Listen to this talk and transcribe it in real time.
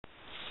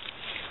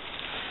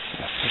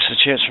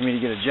chance for me to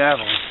get a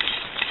javelin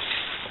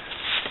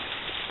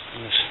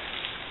on this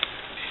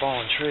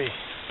fallen tree.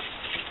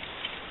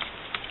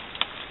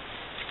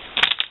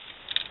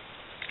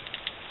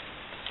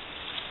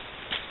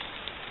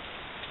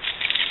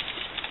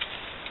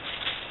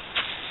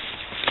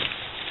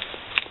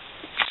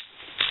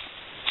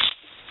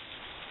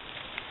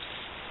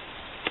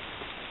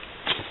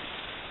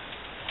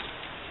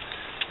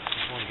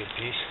 One good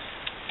piece.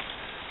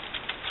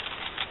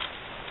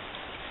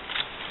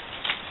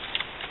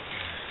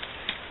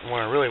 The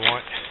one I really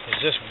want is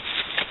this one.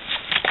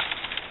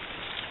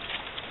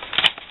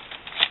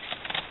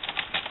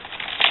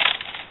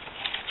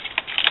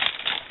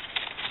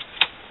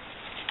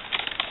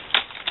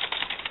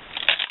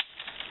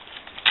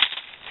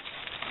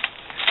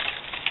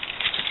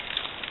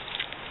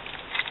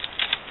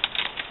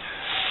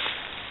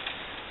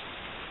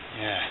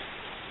 Yeah.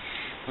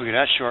 Look at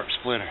that sharp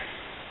splinter.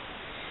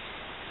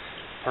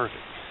 Perfect.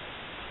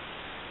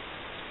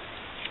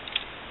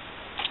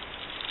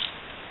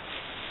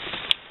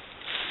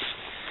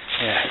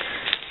 Yeah,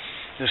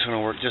 this one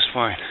will work just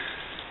fine.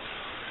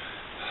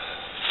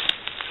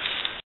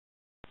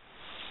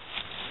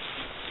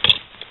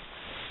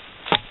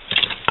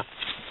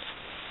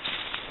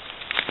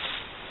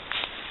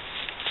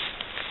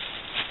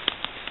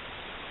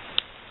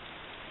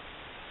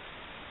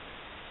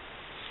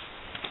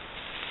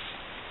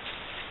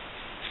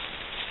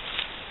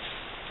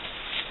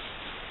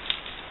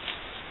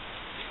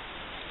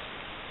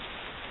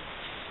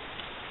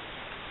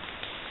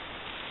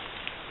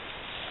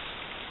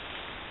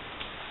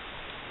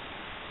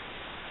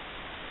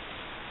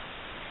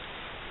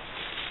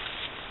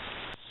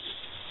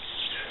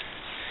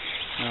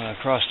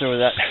 Crossed over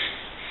that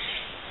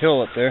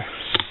hill up there.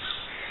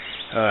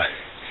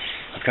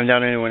 I've come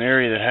down into an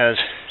area that has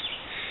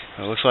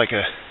it looks like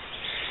a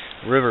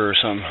river or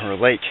something, or a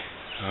lake.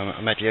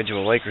 I'm at the edge of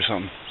a lake or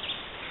something,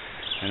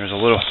 and there's a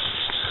little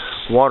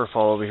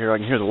waterfall over here. I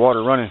can hear the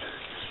water running.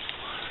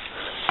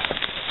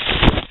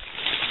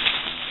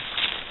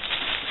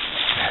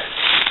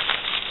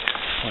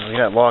 Oh, look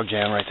at that log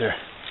jam right there.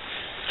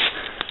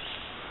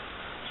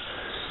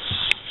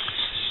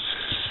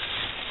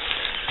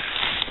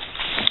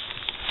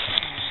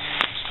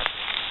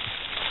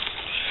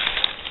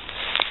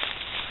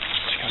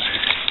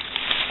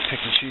 Pick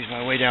and choose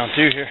my way down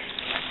through here.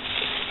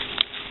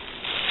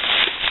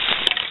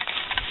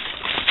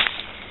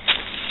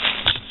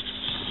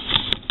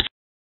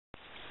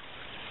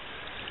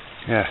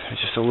 Yeah,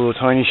 it's just a little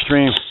tiny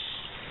stream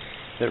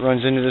that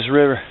runs into this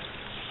river.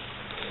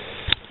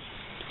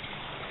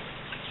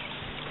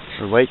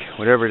 Or lake,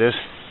 whatever it is.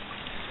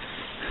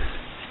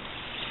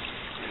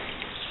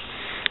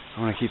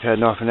 I'm going to keep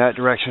heading off in that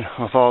direction.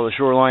 I'll follow the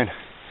shoreline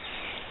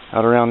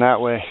out around that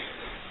way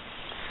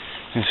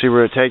and see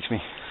where it takes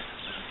me.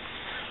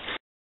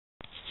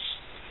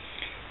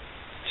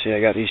 See, I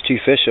got these two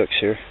fish hooks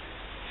here.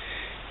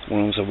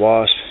 One of them's a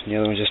wasp, and the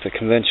other one's just a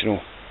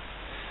conventional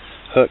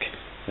hook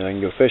that I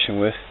can go fishing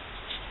with.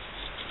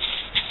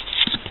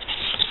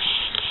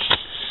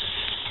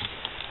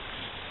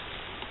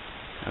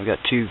 I've got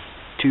two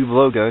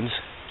blowguns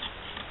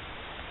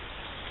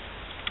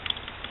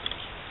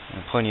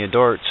and plenty of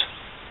darts.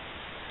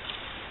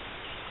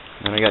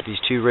 And I got these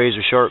two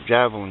razor sharp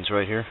javelins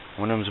right here.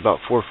 One of them's about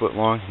 4 foot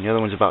long, and the other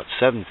one's about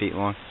 7 feet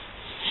long.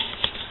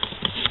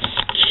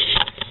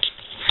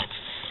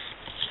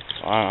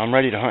 I'm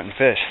ready to hunt and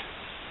fish.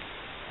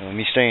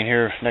 Me staying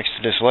here next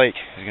to this lake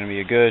is going to be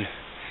a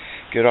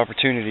good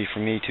opportunity for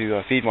me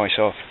to feed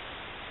myself.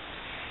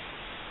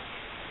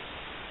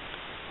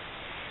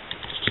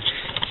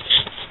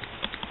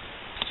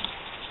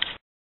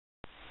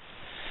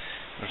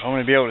 But if I'm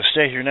going to be able to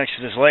stay here next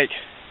to this lake,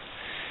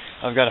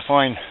 I've got to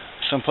find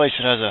some place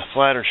that has a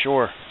flatter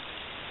shore.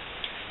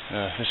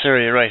 This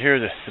area right here,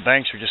 the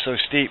banks are just so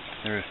steep.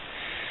 There's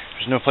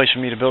no place for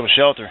me to build a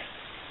shelter.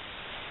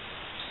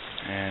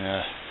 And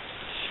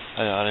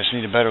I just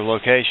need a better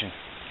location.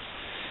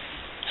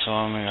 So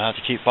I'm going to have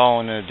to keep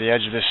following the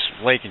edge of this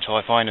lake until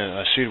I find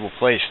a suitable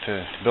place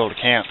to build a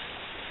camp.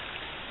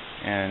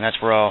 And that's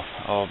where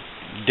I'll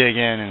dig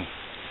in and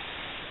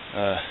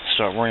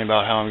start worrying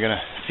about how I'm going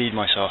to feed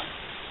myself.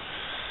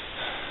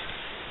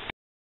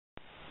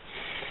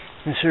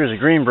 This here is a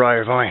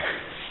greenbrier vine.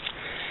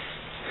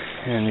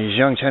 And these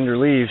young tender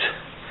leaves,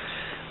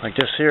 like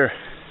this here,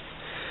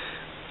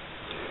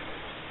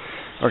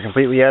 are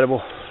completely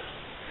edible.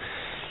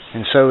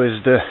 And so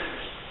is the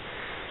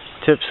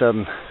tips of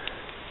them.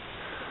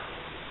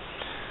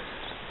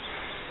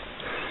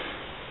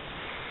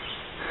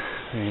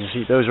 And you just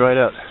eat those right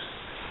up.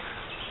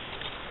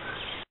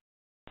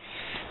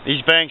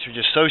 These banks are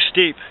just so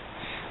steep,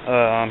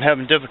 I'm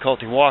having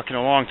difficulty walking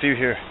along through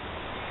here.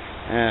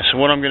 So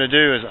what I'm going to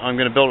do is I'm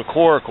going to build a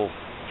coracle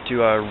to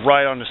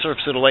ride on the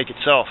surface of the lake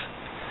itself.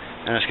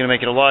 And it's going to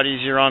make it a lot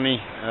easier on me.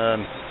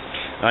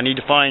 I need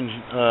to find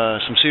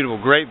some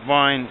suitable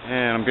grapevine,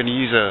 and I'm going to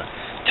use a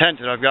tent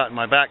that I've got in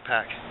my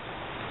backpack.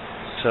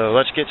 So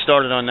let's get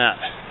started on that.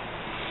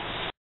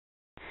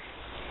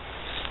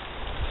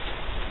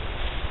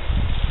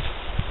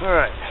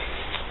 Alright,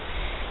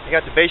 I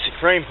got the basic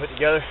frame put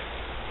together.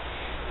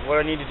 What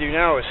I need to do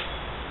now is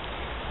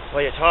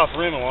lay a top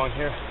rim along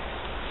here.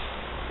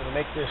 I'm going to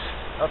make this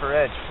upper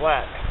edge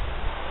flat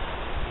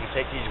and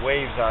take these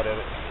waves out of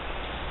it.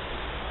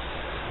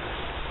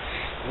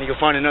 Let me go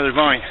find another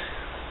vine.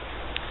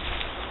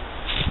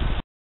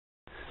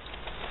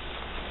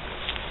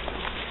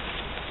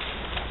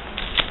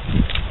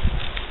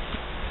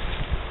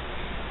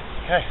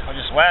 Okay, I'll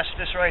just lash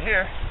this right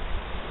here.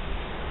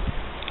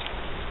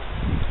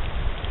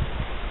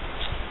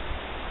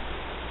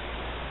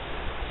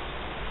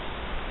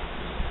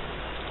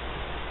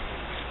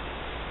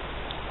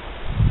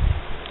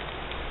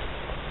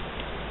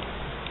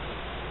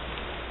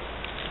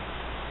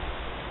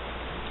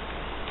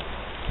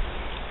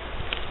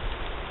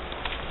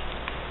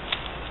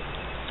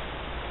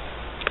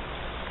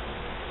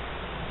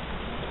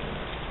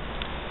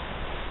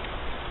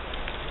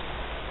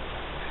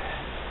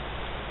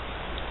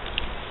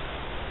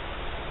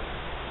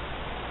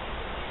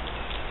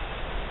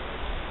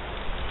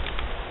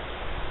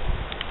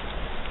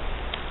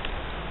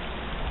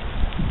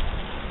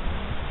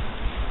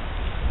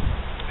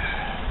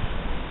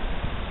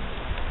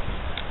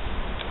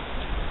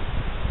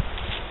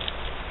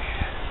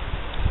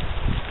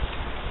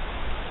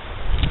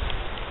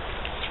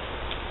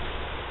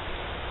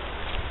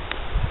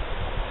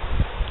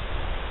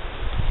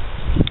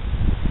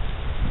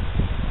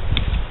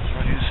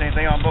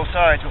 On both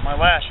sides with my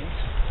lashings.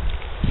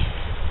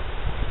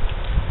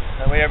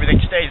 That way everything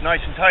stays nice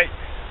and tight.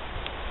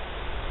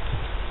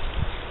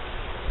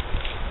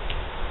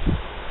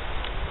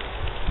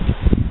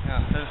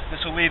 Now, this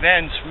will leave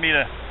ends for me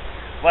to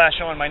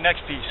lash on my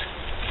next piece.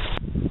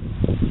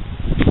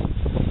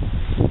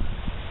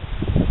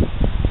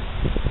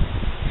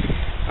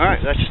 Alright,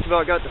 that's just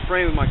about got the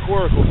frame of my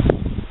coracle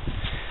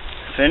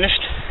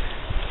finished.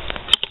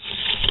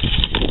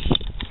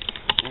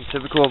 And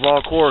typical of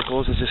all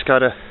coracles, it's just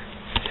got a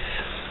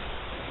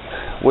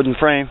wooden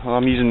frame. Well,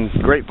 I'm using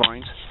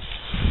grapevines.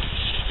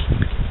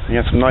 You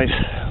have some nice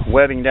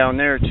webbing down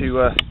there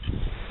to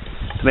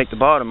make the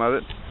bottom of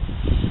it.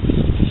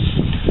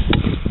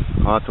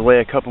 I'll have to lay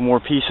a couple more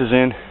pieces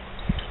in,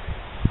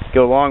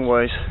 go a long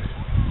ways.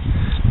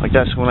 Like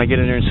that, so when I get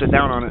in there and sit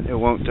down on it, it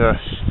won't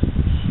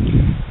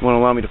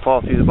allow me to fall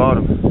through the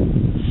bottom.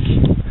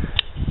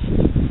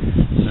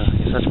 So I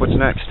guess that's what's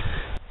next.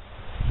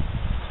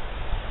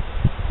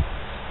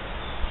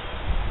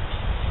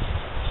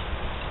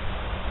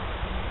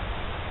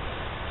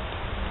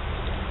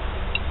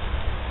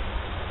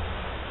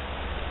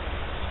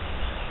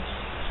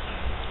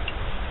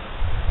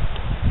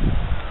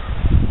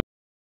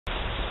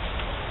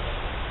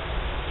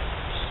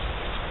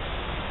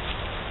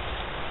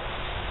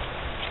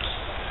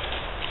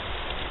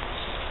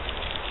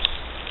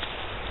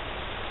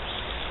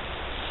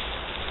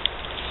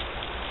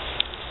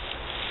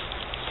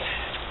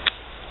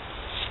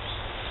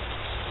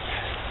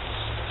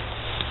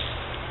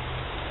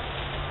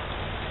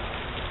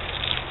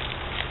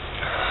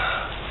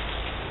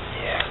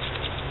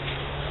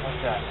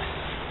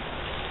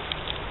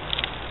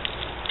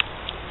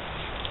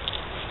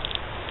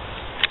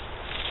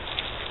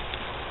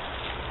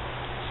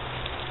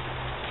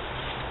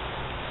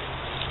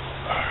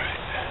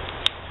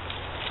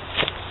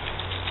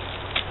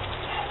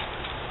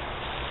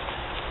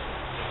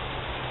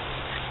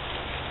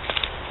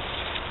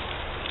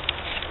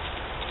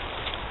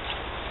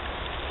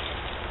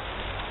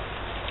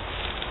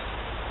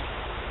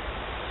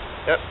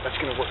 Yep, that's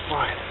going to work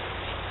fine.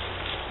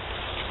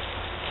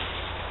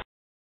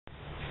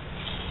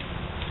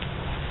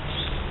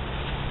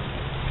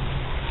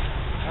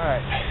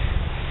 Alright,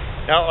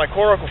 now my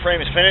coracle frame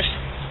is finished.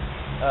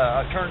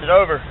 I've turned it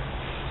over,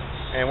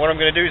 and what I'm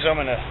going to do is I'm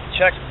going to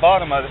check the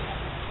bottom of it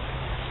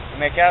and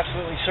make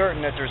absolutely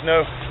certain that there's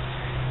no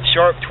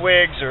sharp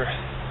twigs or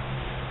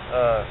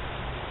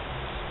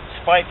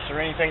spikes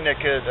or anything that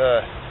could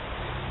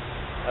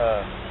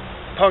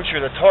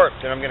puncture the tarp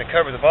that I'm going to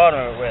cover the bottom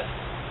of it with.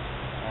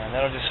 And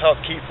that'll just help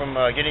keep from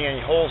getting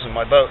any holes in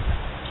my boat.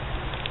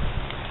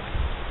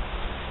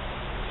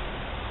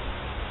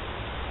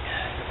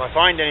 If I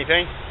find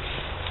anything,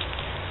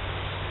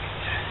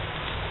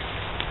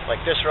 like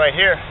this right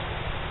here,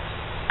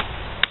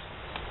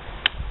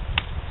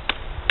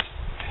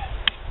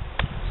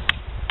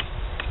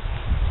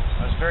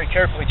 I just very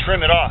carefully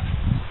trim it off.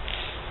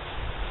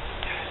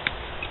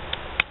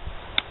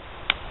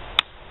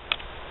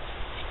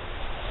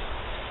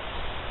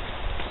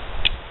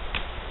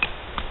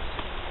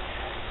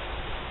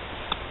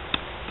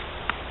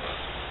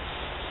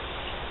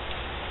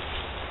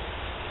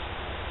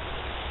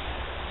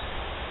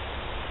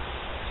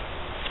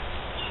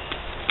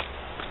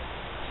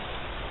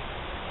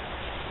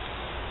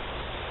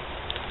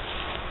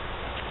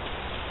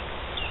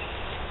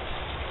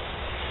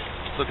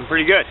 Looking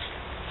pretty good.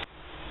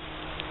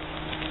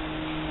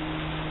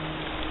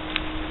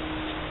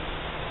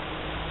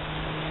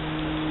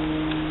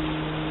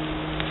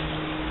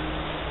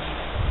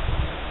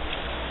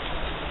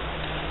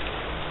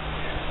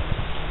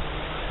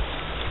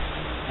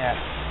 Yeah.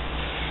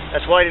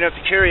 that's light enough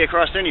to carry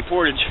across any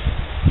portage.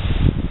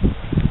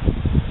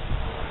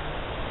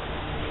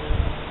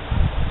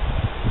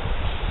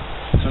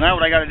 So now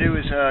what I got to do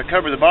is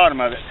cover the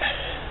bottom of it.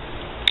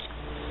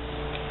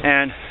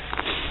 And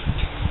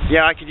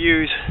yeah, I could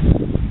use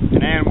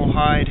an animal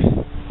hide.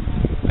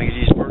 I could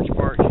use birch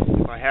bark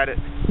if I had it.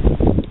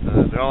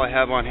 But all I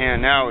have on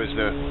hand now is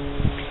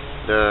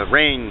the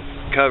rain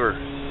cover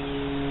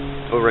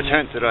over a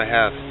tent that I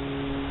have.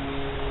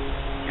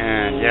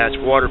 And yeah, it's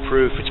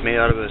waterproof. It's made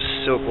out of a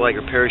silk-like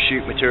or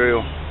parachute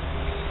material,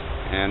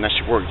 and that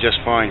should work just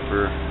fine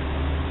for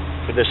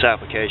this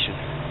application.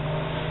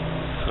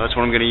 So that's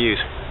what I'm going to use.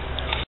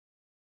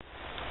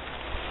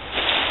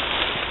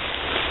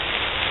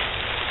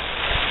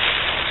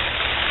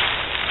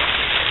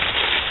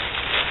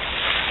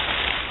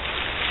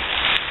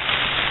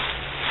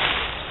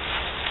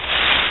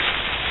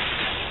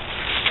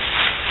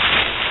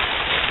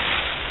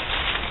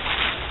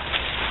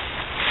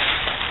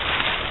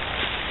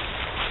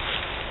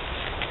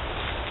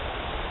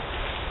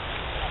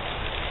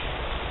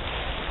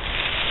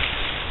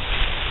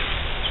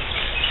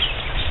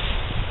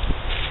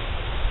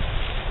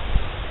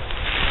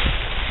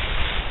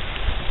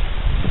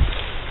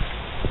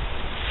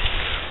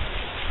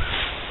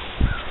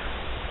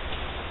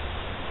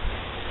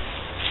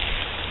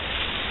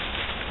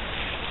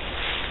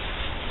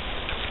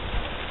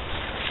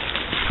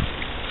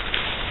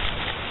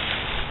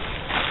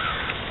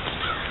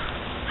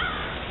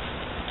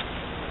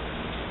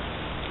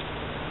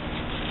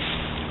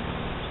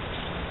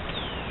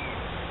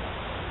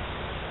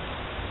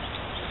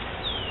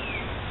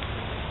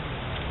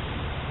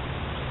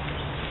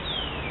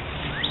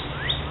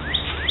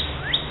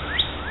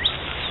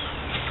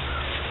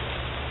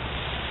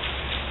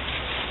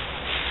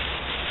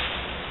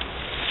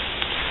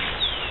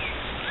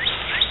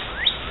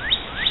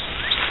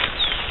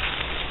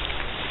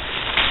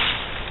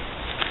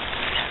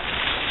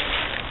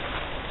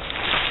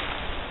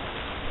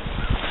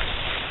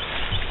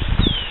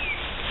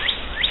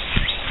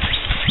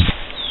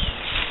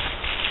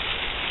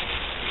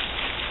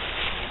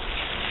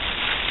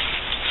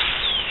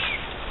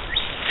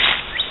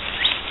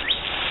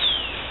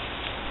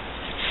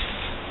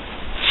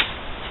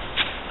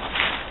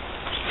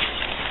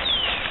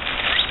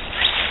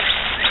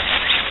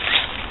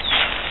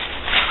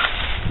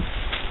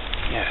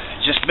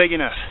 Just big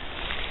enough.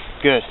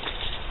 Good.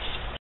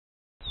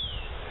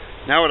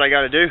 Now what I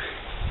got to do is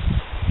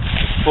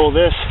pull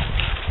this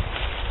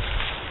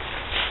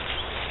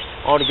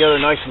all together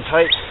nice and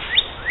tight,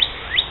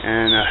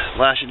 and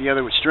lash it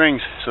together with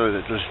strings so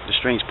that the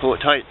strings pull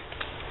it tight.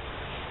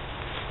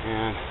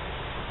 And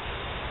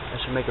that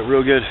should make a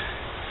real good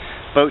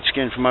boat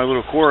skin for my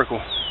little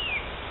coracle.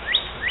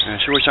 And I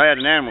sure wish I had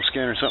an animal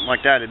skin or something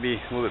like that. It'd be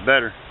a little bit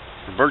better.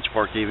 Or birch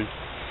bark even.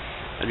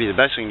 That'd be the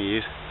best thing to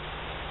use.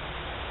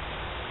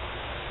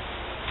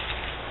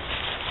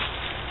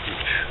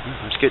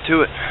 Let's get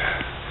to it.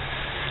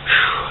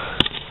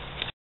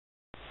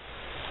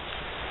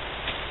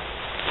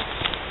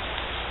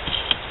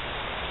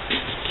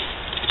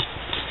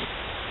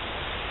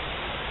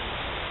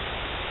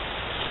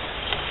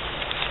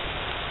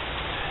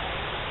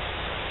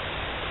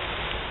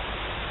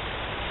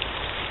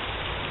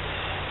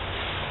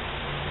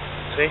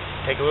 See?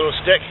 Take a little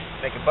stick,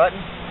 make a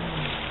button.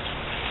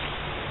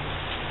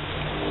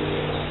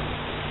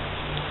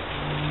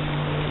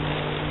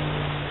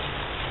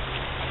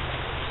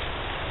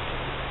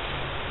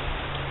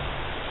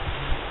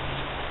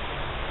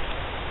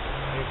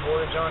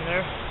 Cordage on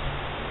there.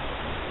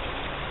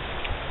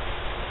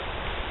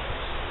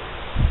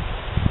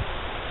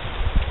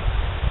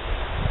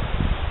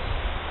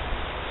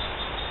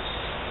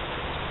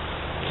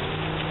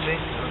 See?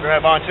 It'll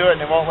grab onto it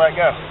and it won't let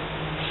go.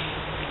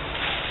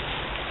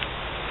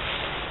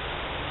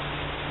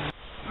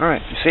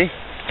 Alright, you see?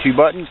 2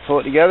 buttons, pull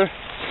it together.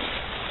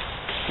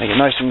 Make it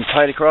nice and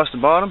tight across the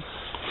bottom.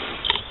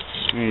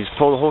 And you just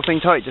pull the whole thing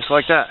tight, just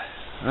like that.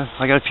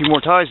 I got a few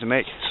more ties to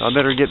make, so I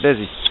better get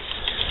busy.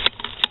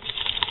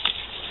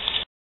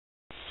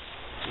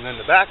 And then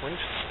the back ones,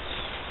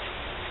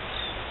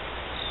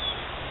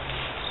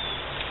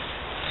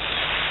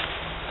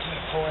 I'm going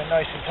to pull in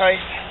nice and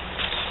tight,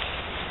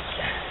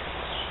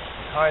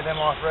 tie them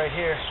off right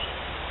here.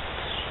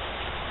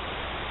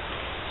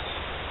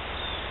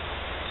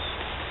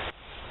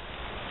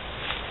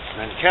 And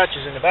then the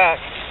catches in the back,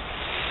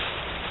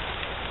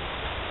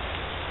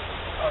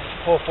 I'll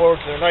just pull forward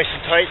so they're nice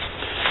and tight.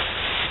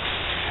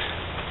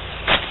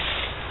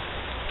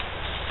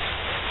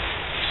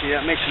 See,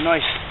 that makes a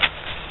nice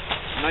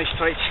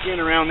tight skin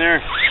around there.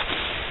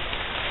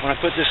 When I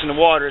put this in the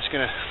water, it's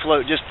going to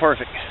float just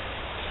perfect.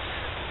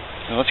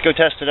 Now let's go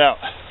test it out.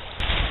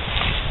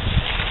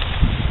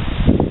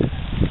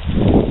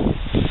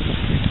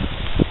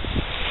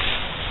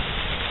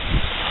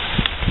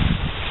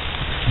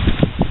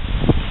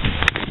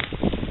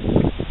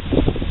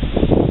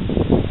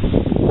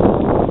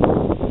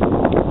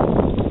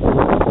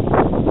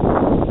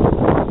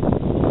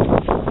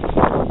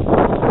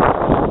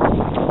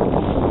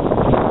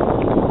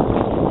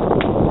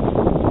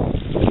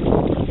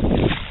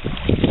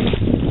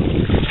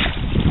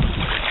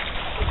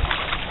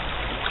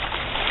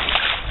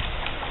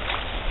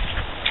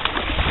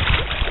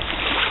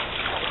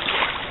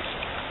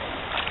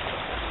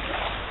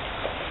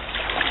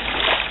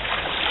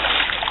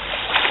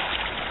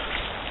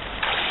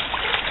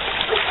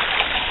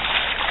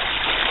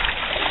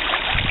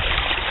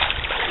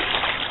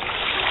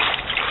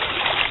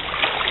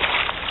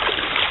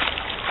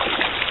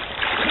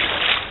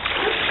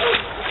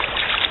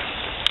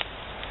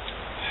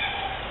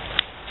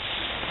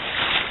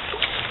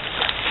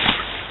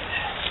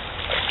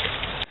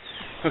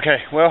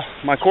 Okay, well,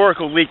 my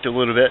coracle leaked a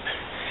little bit,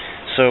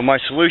 so my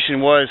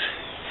solution was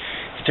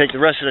to take the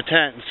rest of the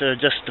tent instead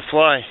of just the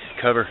fly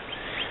cover.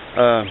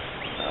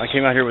 I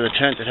came out here with a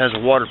tent that has a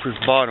waterproof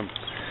bottom,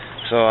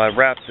 so I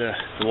wrapped the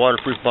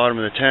waterproof bottom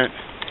of the tent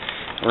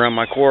around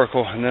my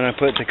coracle, and then I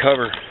put the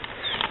cover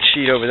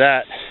sheet over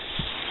that.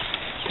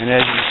 And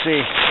as you can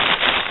see,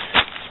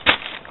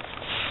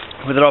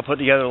 with it all put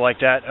together like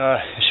that,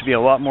 it should be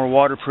a lot more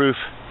waterproof.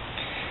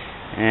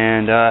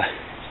 And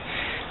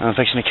I'm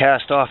fixing to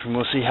cast off, and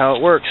we'll see how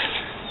it works.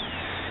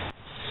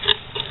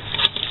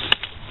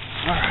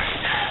 Alright.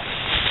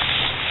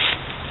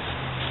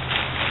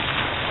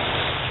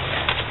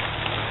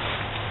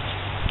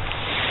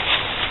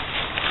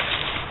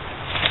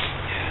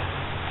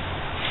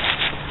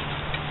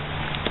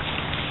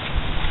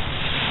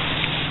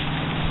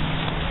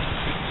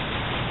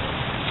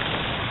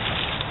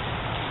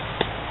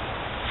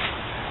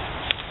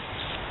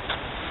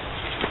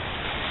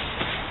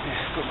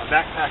 Put my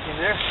backpack in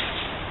there.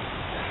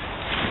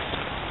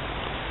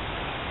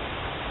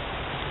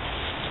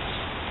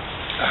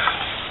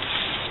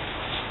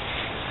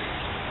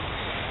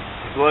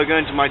 Blow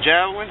gun to my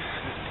javelin.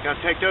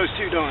 Gotta take those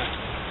two, don't I?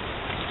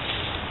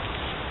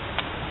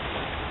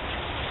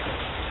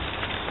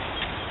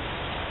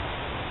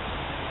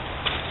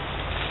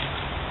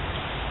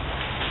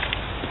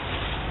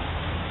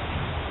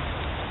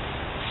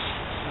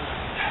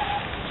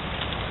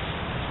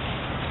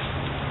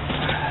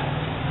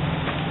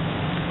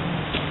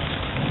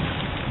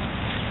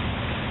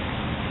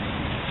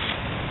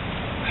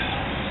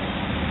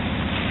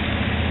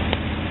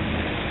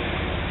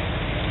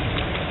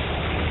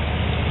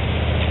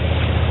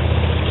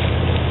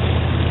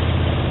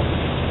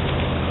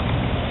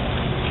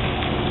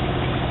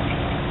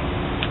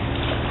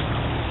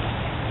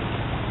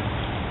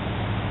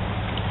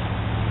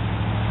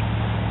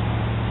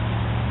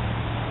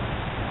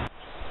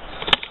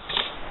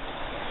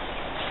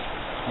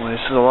 Well,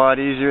 this is a lot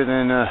easier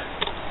than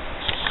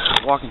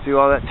walking through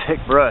all that thick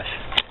brush.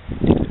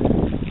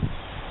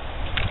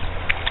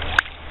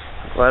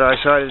 Glad I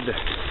decided to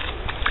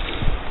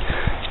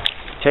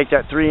take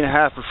that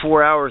 3.5 or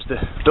 4 hours to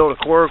build a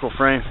coracle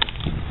frame.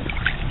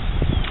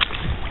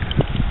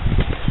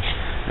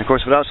 And of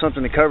course, without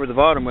something to cover the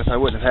bottom with, I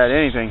wouldn't have had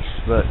anything.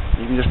 But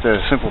even just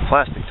a simple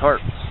plastic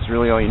tarp is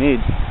really all you need.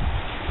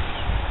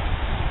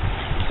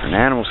 Or an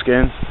animal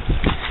skin.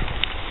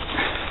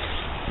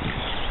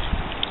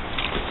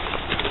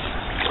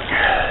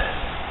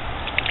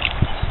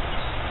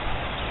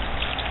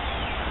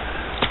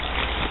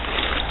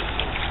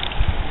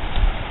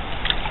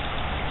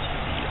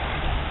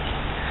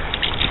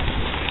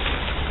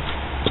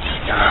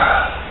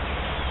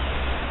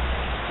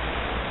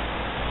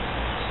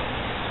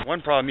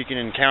 One problem you can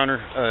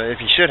encounter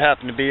if you should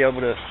happen to be able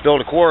to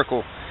build a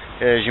coracle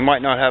is you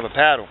might not have a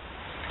paddle,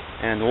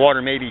 and the water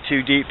may be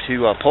too deep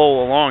to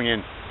pole along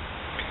in.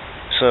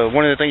 So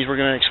one of the things we're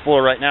going to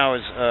explore right now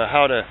is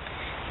how to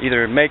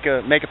either make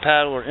a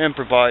paddle or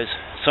improvise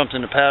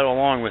something to paddle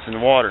along with in the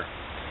water.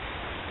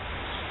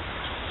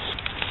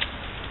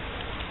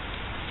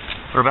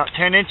 We're about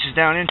 10 inches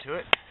down into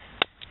it.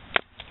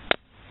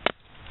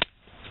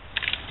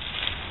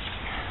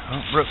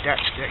 Oh, broke that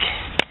stick.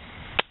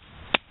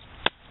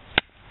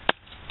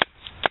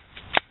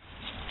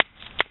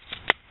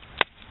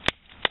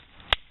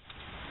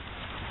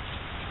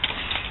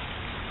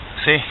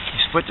 See, you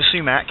split the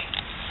sumac,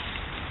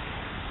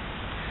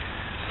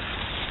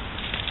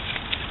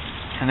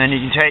 and then you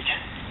can take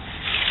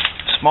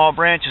small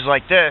branches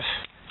like this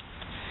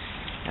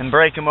and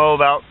break them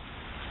about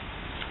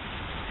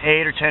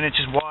 8 or 10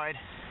 inches wide,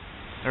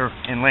 or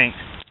in length,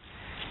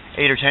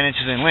 8 or 10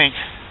 inches in length.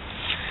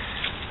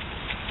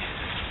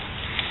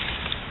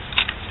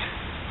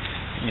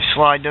 And you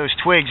slide those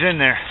twigs in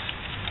there.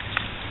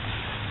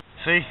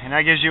 See, and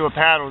that gives you a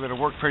paddle that'll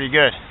work pretty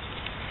good.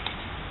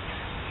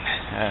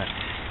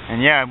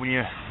 And yeah, when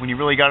you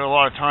really got a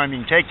lot of time, you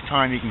can take the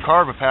time, you can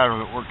carve a paddle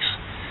that works,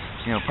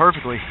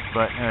 perfectly.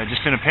 But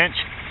just in a pinch,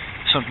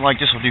 something like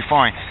this will do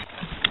fine.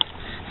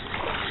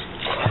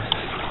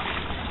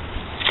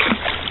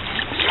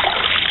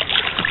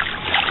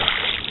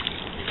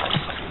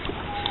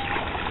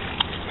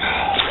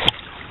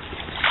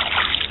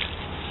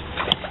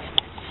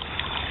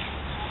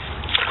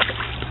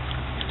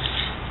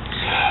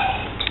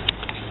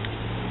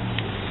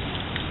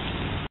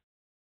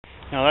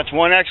 Now that's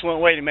one excellent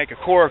way to make a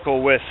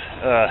coracle with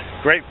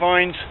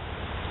grapevines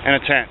and a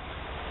tent.